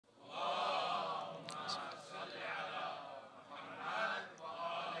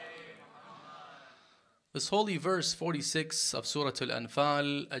This holy verse 46 of Surah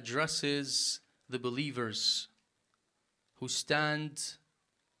Al-Anfal addresses the believers who stand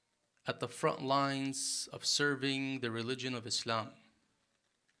at the front lines of serving the religion of Islam.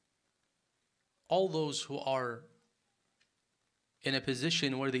 All those who are in a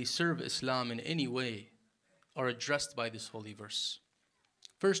position where they serve Islam in any way are addressed by this holy verse.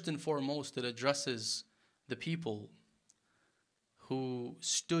 First and foremost, it addresses the people who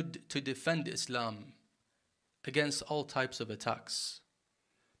stood to defend Islam against all types of attacks.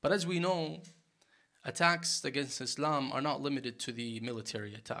 But as we know, attacks against Islam are not limited to the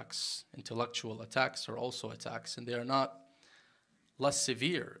military attacks. Intellectual attacks are also attacks, and they are not less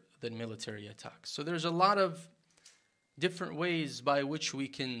severe than military attacks. So there's a lot of different ways by which we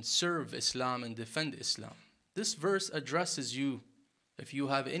can serve Islam and defend Islam. This verse addresses you if you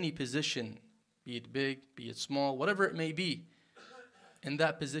have any position, be it big, be it small, whatever it may be. In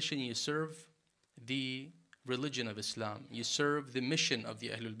that position you serve the religion of Islam. You serve the mission of the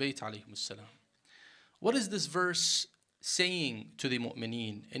Ahlul Bayt alayhimus salam. What is this verse saying to the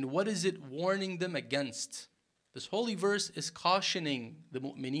mu'mineen, and what is it warning them against? This holy verse is cautioning the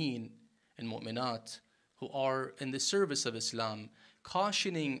mu'mineen and mu'minat who are in the service of Islam,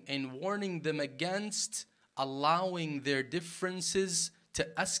 cautioning and warning them against allowing their differences to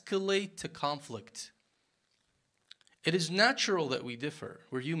escalate to conflict. It is natural that we differ.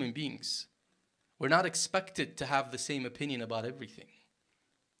 We're human beings. We're not expected to have the same opinion about everything.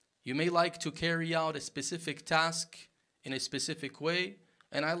 You may like to carry out a specific task in a specific way,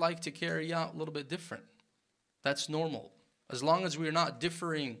 and I like to carry out a little bit different. That's normal. As long as we are not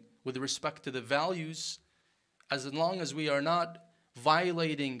differing with respect to the values, as long as we are not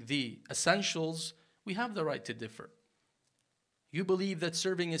violating the essentials, we have the right to differ. You believe that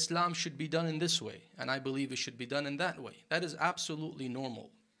serving Islam should be done in this way, and I believe it should be done in that way. That is absolutely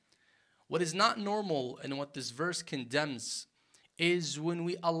normal. What is not normal and what this verse condemns is when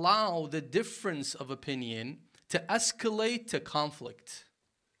we allow the difference of opinion to escalate to conflict.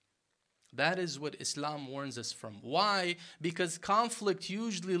 That is what Islam warns us from. Why? Because conflict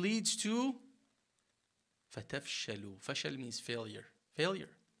usually leads to فَتَفْشَلُوا. Fashal means failure. Failure.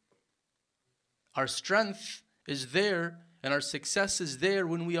 Our strength is there and our success is there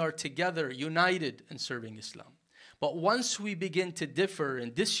when we are together, united in serving Islam. But once we begin to differ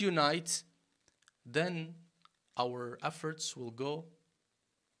and disunite, then our efforts will go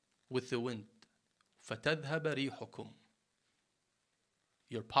with the wind. فَتَذْهَبَ رِيحُكُمْ.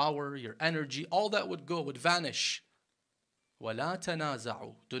 Your power, your energy, all that would go, would vanish. وَلَا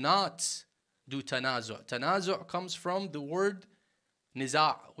تَنَازَعُوا. Do not do tanazu'. Tanazu' comes from the word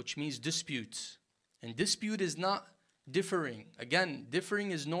niza', which means dispute. And dispute is not differing. Again,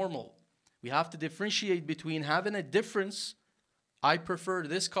 differing is normal. We have to differentiate between having a difference. I prefer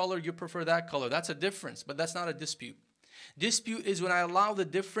this color, you prefer that color. That's a difference, but that's not a dispute. Dispute is when I allow the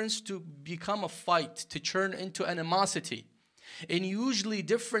difference to become a fight, to turn into animosity. And usually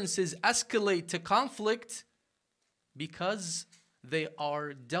differences escalate to conflict because they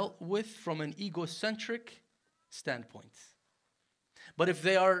are dealt with from an egocentric standpoint. But if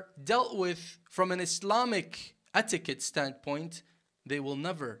they are dealt with from an Islamic etiquette standpoint, they will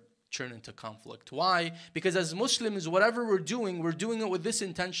never turn into conflict. Why? Because as Muslims, whatever we're doing it with this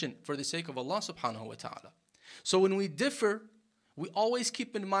intention, for the sake of Allah subhanahu wa ta'ala. So when we differ, we always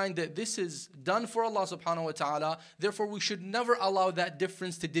keep in mind that this is done for Allah subhanahu wa ta'ala. Therefore, we should never allow that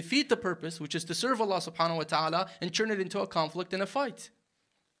difference to defeat the purpose, which is to serve Allah subhanahu wa ta'ala, and turn it into a conflict and a fight.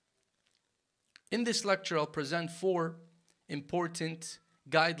 In this lecture, I'll present 4 important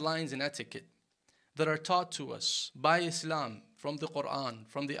guidelines and etiquette that are taught to us by Islam, from the Quran,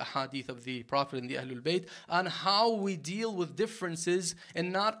 from the ahadith of the Prophet and the Ahlul Bayt, on how we deal with differences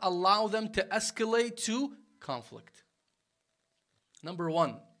and not allow them to escalate to conflict. Number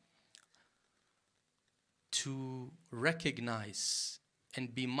 1, to recognize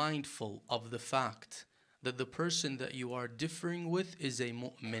and be mindful of the fact that the person that you are differing with is a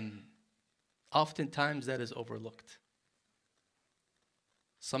mu'min. Oftentimes that is overlooked.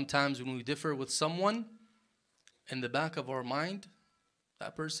 Sometimes when we differ with someone, in the back of our mind,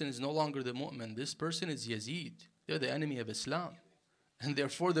 that person is no longer the mu'min. This person is Yazid. They're the enemy of Islam. And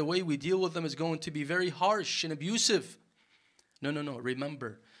therefore the way we deal with them is going to be very harsh and abusive. No.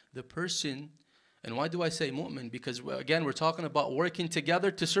 Remember, the person, and why do I say mu'min? Because again, we're talking about working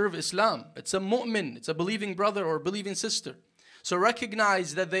together to serve Islam. It's a mu'min. It's a believing brother or believing sister. So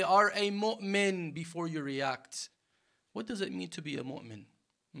recognize that they are a mu'min before you react. What does it mean to be a mu'min?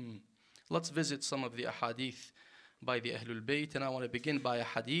 Let's visit some of the ahadith by the Ahlul Bayt, and I want to begin by a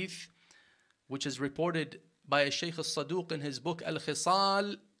hadith which is reported by Shaykh al-Saduq in his book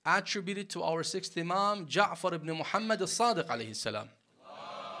Al-Khisal attributed to our sixth Imam, Ja'far ibn Muhammad al-Sadiq alayhi salam.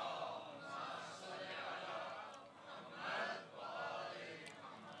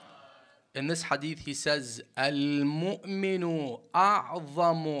 In this hadith, he says, Al-mu'minu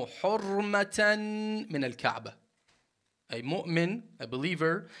a'zamu hurmatan min al-Ka'bah. A mu'min, a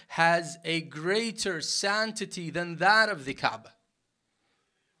believer, has a greater sanctity than that of the Kaaba.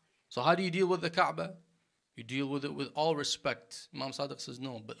 So how do you deal with the Kaaba? You deal with it with all respect. Imam Sadiq says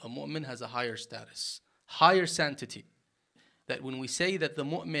no, but a mu'min has a higher status, higher sanctity. That when we say that the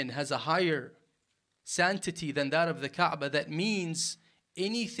mu'min has a higher sanctity than that of the Kaaba, that means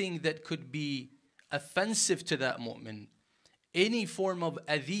anything that could be offensive to that mu'min, any form of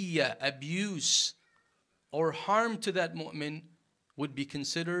adiyya, abuse, or harm to that mu'min would be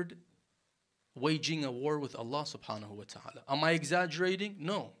considered waging a war with Allah subhanahu wa ta'ala. Am I exaggerating?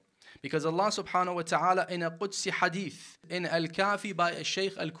 No. Because Allah subhanahu wa ta'ala in a Qudsi hadith, in Al-Kafi by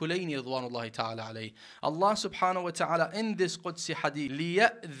Shaykh Al-Kulayni radwanullahi ta'ala alayhi, Allah subhanahu wa ta'ala in this Qudsi hadith,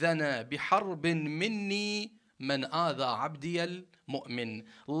 لِيَأْذَنَ بِحَرْبٍ مِنِّي مَنْ آذَى عَبْدِيَ الْمُؤْمِنِ.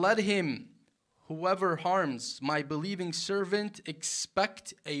 Let him, whoever harms my believing servant,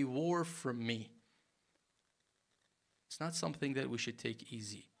 expect a war from me. It's not something that we should take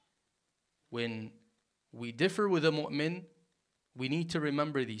easy. When we differ with a mu'min, we need to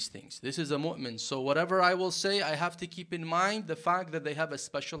remember these things. This is a mu'min, so whatever I will say, I have to keep in mind the fact that they have a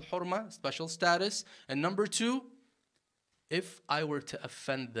special hurma, special status. And number two, if I were to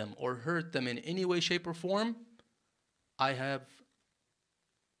offend them or hurt them in any way, shape, or form, I have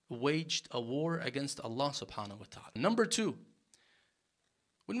waged a war against Allah subhanahu wa ta'ala. Number two,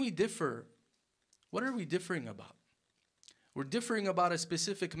 when we differ, what are we differing about? We're differing about a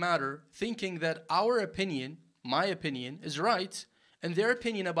specific matter, thinking that our opinion, my opinion, is right, and their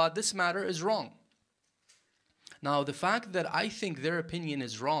opinion about this matter is wrong. Now, the fact that I think their opinion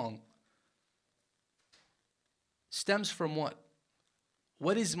is wrong stems from what?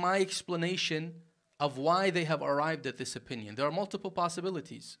 What is my explanation of why they have arrived at this opinion? There are multiple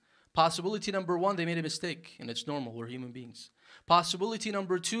possibilities. Possibility number one, they made a mistake, and it's normal, we're human beings. Possibility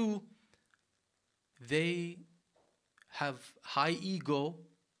number two, they have high ego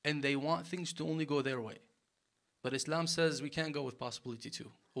and they want things to only go their way. But Islam says we can't go with possibility two.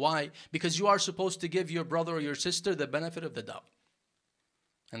 Why? Because you are supposed to give your brother or your sister the benefit of the doubt.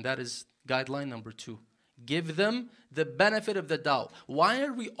 And that is guideline number two. Give them the benefit of the doubt. Why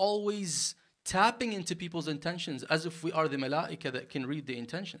are we always tapping into people's intentions as if we are the malaika that can read the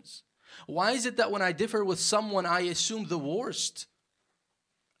intentions? Why is it that when I differ with someone, I assume the worst?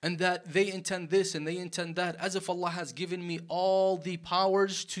 And that they intend this and they intend that, as if Allah has given me all the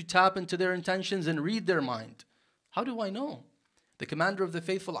powers to tap into their intentions and read their mind. How do I know? The commander of the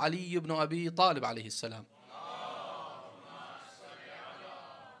faithful, Ali ibn Abi Talib alayhi salam.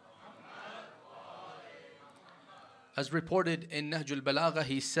 As reported in Nahj al-Balagha,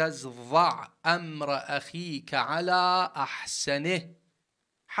 he says, ضَعْ أَمْرَ أَخِيكَ عَلَىٰ أَحْسَنِهِ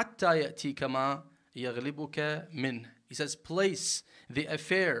حَتَّى يَأْتِيكَ مَا يَغْلِبُكَ مِنْهِ. He says, place the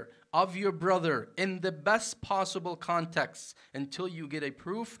affair of your brother in the best possible context until you get a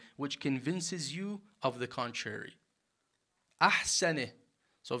proof which convinces you of the contrary. Ahsanih.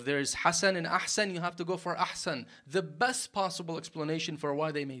 So if there is Hasan and Ahsan, you have to go for Ahsan. The best possible explanation for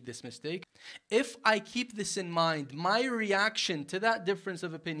why they made this mistake. If I keep this in mind, my reaction to that difference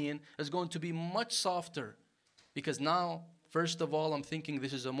of opinion is going to be much softer. Because now, first of all, I'm thinking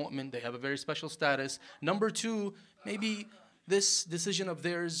this is a mu'min, they have a very special status. Number two, maybe this decision of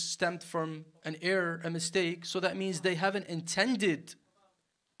theirs stemmed from an error, a mistake, so that means they haven't intended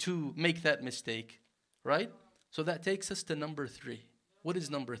to make that mistake, right? So that takes us to number three. What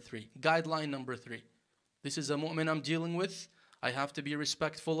is number three? Guideline number three. This is a mu'min I'm dealing with. I have to be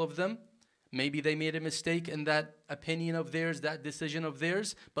respectful of them. Maybe they made a mistake in that opinion of theirs, that decision of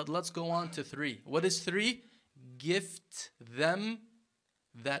theirs, but let's go on to three. What is three? Gift them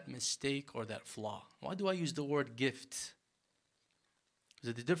that mistake or that flaw. Why do I use the word gift?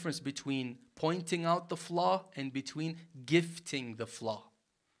 There's a difference between pointing out the flaw and between gifting the flaw.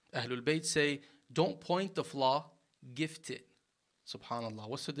 Ahlul Bayt say, don't point the flaw, gift it. Subhanallah.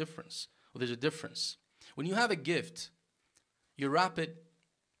 What's the difference? Well, there's a difference. When you have a gift, you wrap it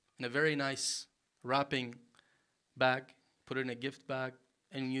in a very nice wrapping bag, put it in a gift bag,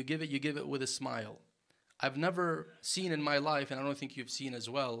 and when you give it with a smile. I've never seen in my life, and I don't think you've seen as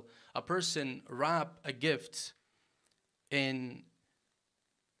well, a person wrap a gift in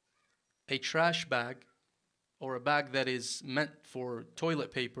a trash bag or a bag that is meant for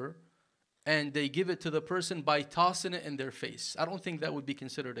toilet paper, and they give it to the person by tossing it in their face. I don't think that would be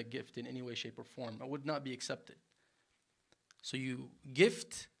considered a gift in any way, shape, or form. It would not be accepted. So you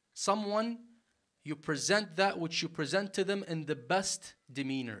gift someone, you present that which you present to them in the best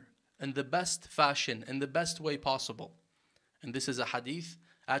demeanor, in the best fashion, in the best way possible. And this is a hadith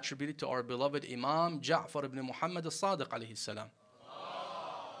attributed to our beloved Imam Ja'far ibn Muhammad al-Sadiq alayhi salam.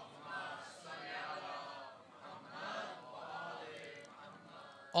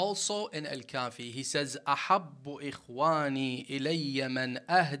 Also in Al-Kafi, he says, أَحَبُّ إِخْوَانِي إِلَيَّ مَنْ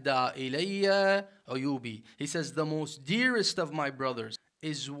أَهْدَى إِلَيَّ عُيُوبِي. He says, the most dearest of my brothers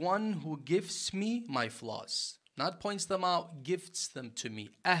is one who gifts me my flaws. Not points them out, gifts them to me.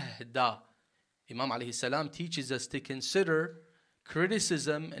 أهدى. Imam alayhi salam teaches us to consider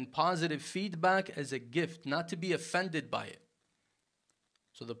criticism and positive feedback as a gift, not to be offended by it.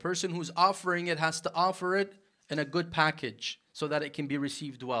 So the person who's offering it has to offer it in a good package so that it can be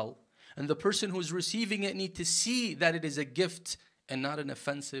received well. And the person who's receiving it need to see that it is a gift and not an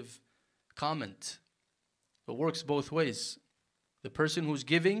offensive comment. It works both ways. The person who's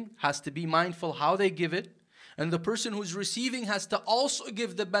giving has to be mindful how they give it, and the person who's receiving has to also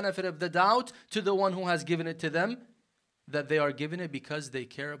give the benefit of the doubt to the one who has given it to them, that they are giving it because they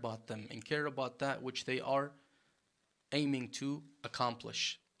care about them and care about that which they are aiming to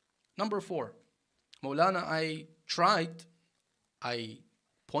accomplish. Number 4, Maulana, I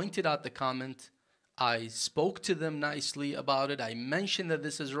pointed out the comment, I spoke to them nicely about it, I mentioned that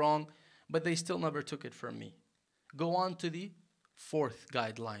this is wrong, but they still never took it from me. Go on to the 4th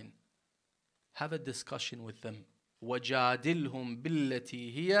guideline. Have a discussion with them. وَجَادِلْهُمْ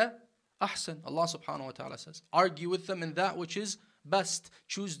بِالَّتِي هِيَ أَحْسَنُ. Allah subhanahu wa ta'ala says, argue with them in that which is best.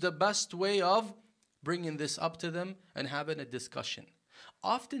 Choose the best way of bringing this up to them and having a discussion.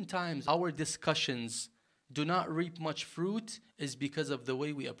 Oftentimes, our discussions do not reap much fruit is because of the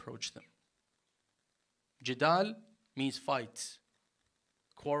way we approach them. Jidal means fight,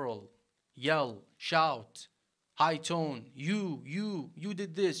 quarrel, yell, shout, high tone, you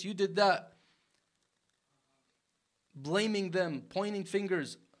did this, you did that. Blaming them, pointing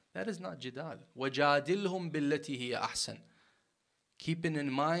fingers. That is not jidal. وَجَادِلْهُمْ بِالَّتِي هِيَ أَحْسَنُ. Keeping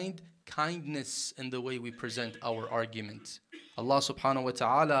in mind kindness in the way we present our argument. Allah subhanahu wa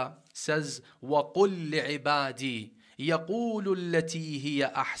ta'ala says, وَقُلْ لِعِبَادِي يَقُولُ الَّتِي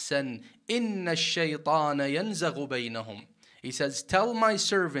هِيَ أَحْسَنُ إِنَّ الشَّيْطَانَ يَنْزَغُ بَيْنَهُمْ. He says, tell my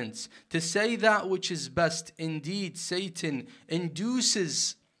servants to say that which is best. Indeed, Satan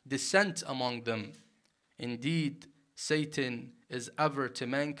induces dissent among them. Indeed, Satan is ever to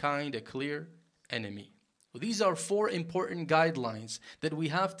mankind a clear enemy. Well, these are 4 important guidelines that we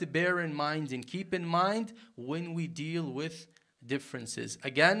have to bear in mind and keep in mind when we deal with differences.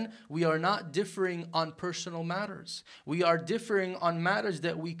 Again, we are not differing on personal matters. We are differing on matters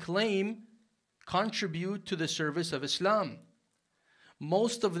that we claim contribute to the service of Islam.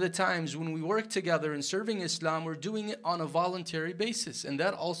 Most of the times when we work together in serving Islam, we're doing it on a voluntary basis, and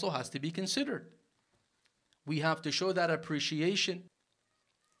that also has to be considered. We have to show that appreciation.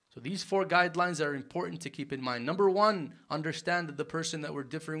 So these 4 guidelines are important to keep in mind. Number 1, understand that the person that we're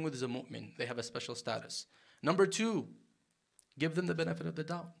differing with is a mu'min. They have a special status. Number 2, give them the benefit of the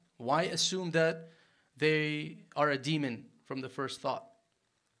doubt. Why assume that they are a demon from the first thought?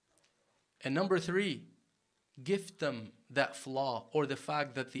 And number 3, gift them that flaw or the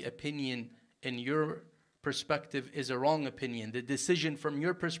fact that the opinion in your perspective is a wrong opinion. The decision from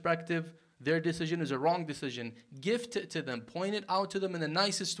your perspective, their decision is a wrong decision. Gift it to them. Point it out to them in the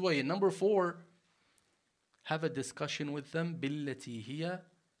nicest way. And number 4, have a discussion with them. بِالَّتِي هِيَ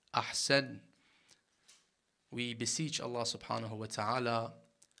أَحْسَنُ. We beseech Allah subhanahu wa ta'ala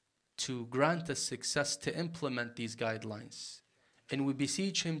to grant us success to implement these guidelines. And we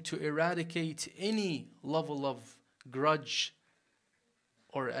beseech Him to eradicate any level of grudge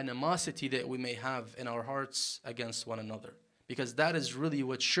or animosity that we may have in our hearts against one another. Because that is really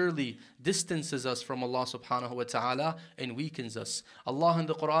what surely distances us from Allah subhanahu wa ta'ala and weakens us. Allah in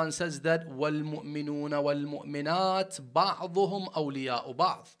the Quran says that وَالْمُؤْمِنُونَ وَالْمُؤْمِنَاتِ بَعْضُهُمْ أَوْلِيَاءُ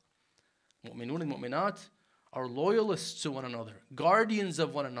بَعْضٍ. Mu'minun and mu'minat are loyalists to one another, guardians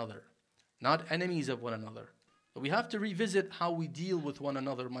of one another, not enemies of one another. But we have to revisit how we deal with one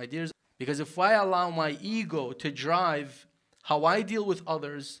another, my dears. Because if I allow my ego to drive how I deal with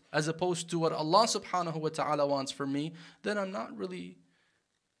others as opposed to what Allah subhanahu wa ta'ala wants from me, then I'm not really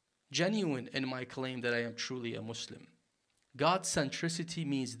genuine in my claim that I am truly a Muslim. God centricity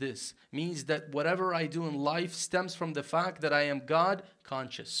means this, means that whatever I do in life stems from the fact that I am God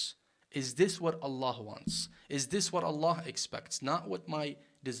conscious. Is this what Allah wants? Is this what Allah expects? Not what my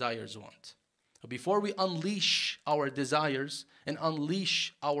desires want. Before we unleash our desires and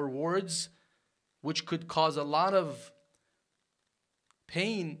unleash our words, which could cause a lot of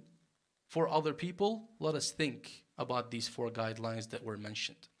pain for other people, let us think about these 4 guidelines that were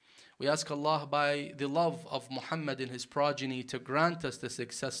mentioned. We ask Allah by the love of Muhammad and his progeny to grant us the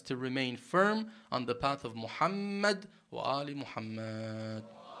success to remain firm on the path of Muhammad wa Ali Muhammad.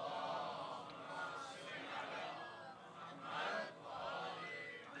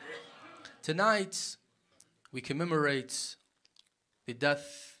 Tonight, we commemorate the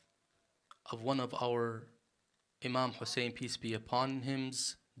death of one of our Imam Hussein, peace be upon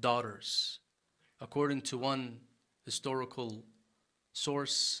him's daughters. According to one historical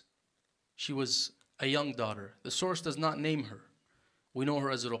source, she was a young daughter. The source does not name her. We know her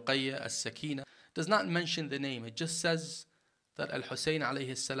as Ruqayya, as Sakina. Does not mention the name. It just says that Al-Hussein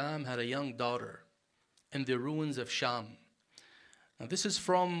alayhi salam had a young daughter in the ruins of Sham. Now this is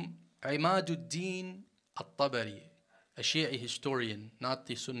from Imaduddin al-Tabari, a Shi'i historian, not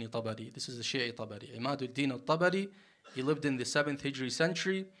the Sunni Tabari. This is the Shi'i Tabari. Imaduddin al-Tabari, he lived in the 7th Hijri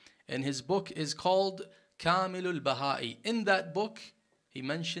century, and his book is called Kamilul Bahai. In that book, he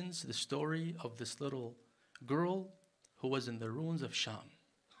mentions the story of this little girl who was in the ruins of Sham.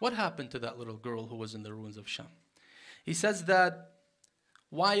 What happened to that little girl who was in the ruins of Sham? He says that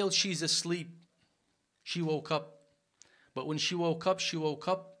while she's asleep, she woke up. But when she woke up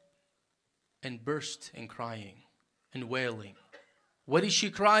and burst in crying and wailing. What is she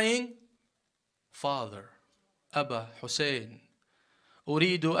crying? Father, Abba Hussein.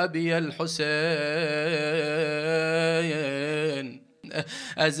 أريد أبي الحسين.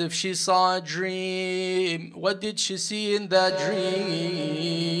 As if she saw a dream. What did she see in that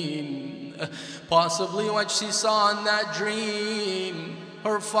dream? Possibly what she saw in that dream,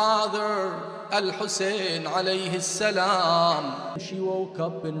 her father Al-Hussein alayhi salam. She woke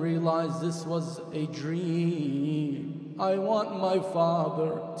up and realized this was a dream. I want my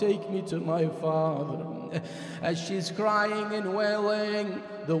father, take me to my father. As she's crying and wailing,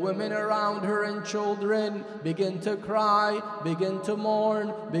 the women around her and children begin to cry, begin to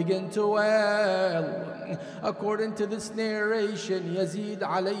mourn, begin to wail. According to this narration, Yazid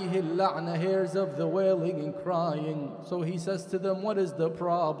alayhi al-la'na hears of the wailing and crying. So he says to them, what is the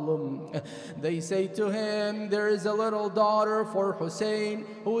problem? They say to him, there is a little daughter for Hussein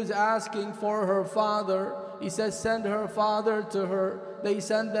who is asking for her father. He says, send her father to her. They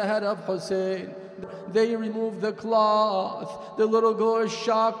send the head of Hussein. They remove the cloth. The little girl is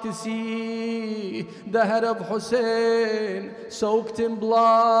shocked to see the head of Hussein soaked in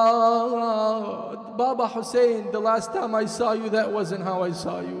blood. Baba Hussein, the last time I saw you, that wasn't how I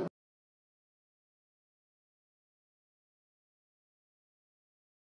saw you.